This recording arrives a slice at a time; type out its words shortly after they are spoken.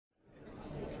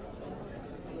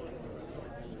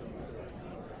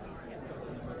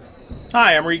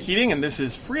Hi, I'm Rick Keating, and this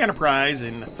is Free Enterprise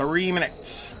in 3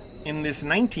 minutes. In this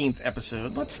 19th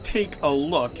episode, let's take a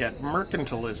look at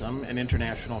mercantilism and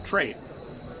international trade.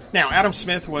 Now, Adam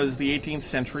Smith was the 18th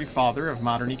century father of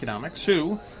modern economics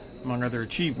who, among other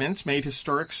achievements, made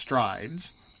historic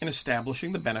strides in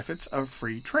establishing the benefits of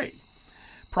free trade.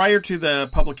 Prior to the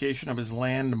publication of his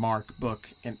landmark book,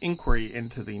 An Inquiry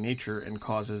into the Nature and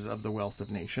Causes of the Wealth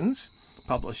of Nations,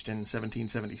 published in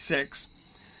 1776,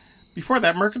 before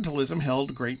that, mercantilism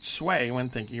held great sway when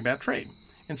thinking about trade.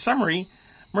 In summary,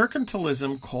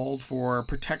 mercantilism called for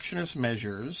protectionist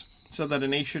measures so that a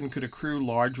nation could accrue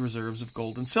large reserves of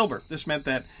gold and silver. This meant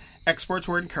that exports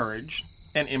were encouraged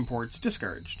and imports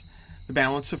discouraged. The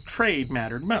balance of trade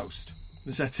mattered most.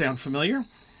 Does that sound familiar?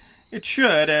 It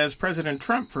should, as President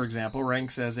Trump, for example,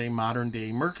 ranks as a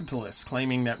modern-day mercantilist,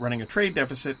 claiming that running a trade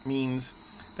deficit means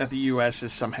that the U.S.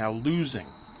 is somehow losing.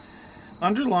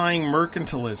 Underlying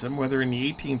mercantilism, whether in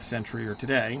the 18th century or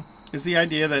today, is the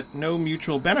idea that no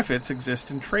mutual benefits exist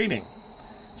in trading.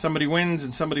 Somebody wins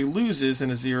and somebody loses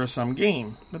in a zero-sum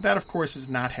game, but that, of course, is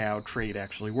not how trade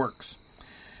actually works.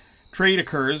 Trade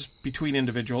occurs between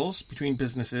individuals, between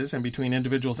businesses, and between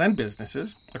individuals and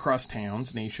businesses across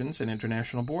towns, nations, and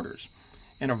international borders.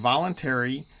 And a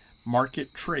voluntary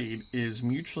market trade is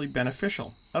mutually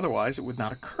beneficial. Otherwise, it would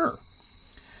not occur.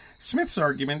 Smith's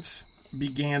arguments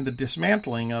began the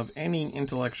dismantling of any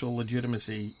intellectual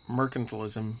legitimacy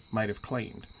mercantilism might have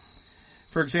claimed.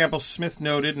 For example, Smith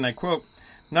noted, and I quote,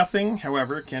 "Nothing,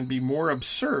 however, can be more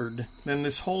absurd than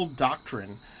this whole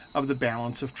doctrine of the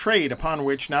balance of trade, upon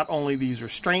which not only these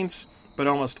restraints, but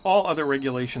almost all other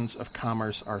regulations of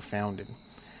commerce are founded.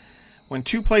 When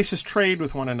two places trade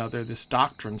with one another, this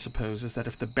doctrine supposes that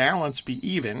if the balance be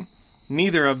even,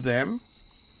 neither of them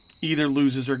either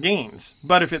loses or gains.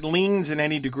 But if it leans in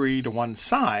any degree to one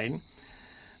side,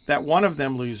 that one of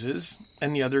them loses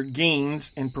and the other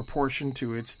gains in proportion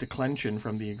to its declension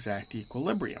from the exact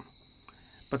equilibrium.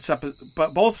 But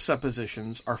both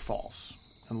suppositions are false."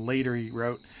 And later he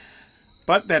wrote,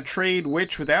 "But that trade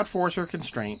which, without force or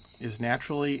constraint, is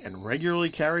naturally and regularly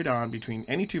carried on between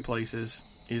any two places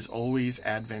is always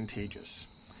advantageous."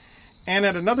 And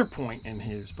at another point in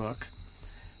his book,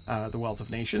 The Wealth of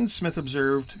Nations, Smith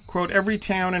observed, quote, "Every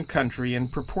town and country, in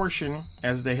proportion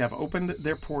as they have opened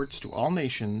their ports to all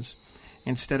nations,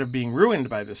 instead of being ruined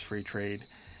by this free trade,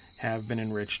 have been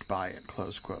enriched by it,"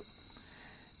 close quote.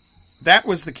 That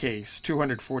was the case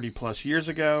 240 plus years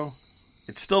ago.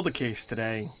 It's still the case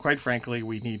today. Quite frankly,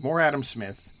 we need more Adam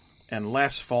Smith and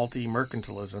less faulty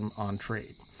mercantilism on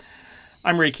trade.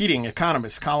 I'm Ray Keating,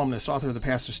 economist, columnist, author of the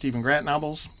Pastor Stephen Grant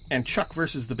novels, and Chuck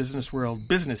versus the Business World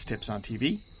Business Tips on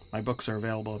TV. My books are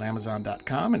available at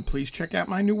Amazon.com, and please check out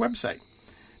my new website,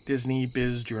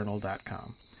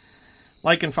 DisneyBizJournal.com.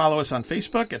 Like and follow us on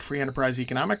Facebook at Free Enterprise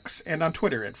Economics and on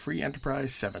Twitter at Free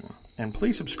Enterprise 7. And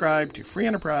please subscribe to Free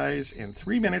Enterprise in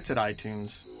 3 minutes at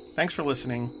iTunes. Thanks for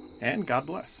listening, and God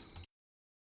bless.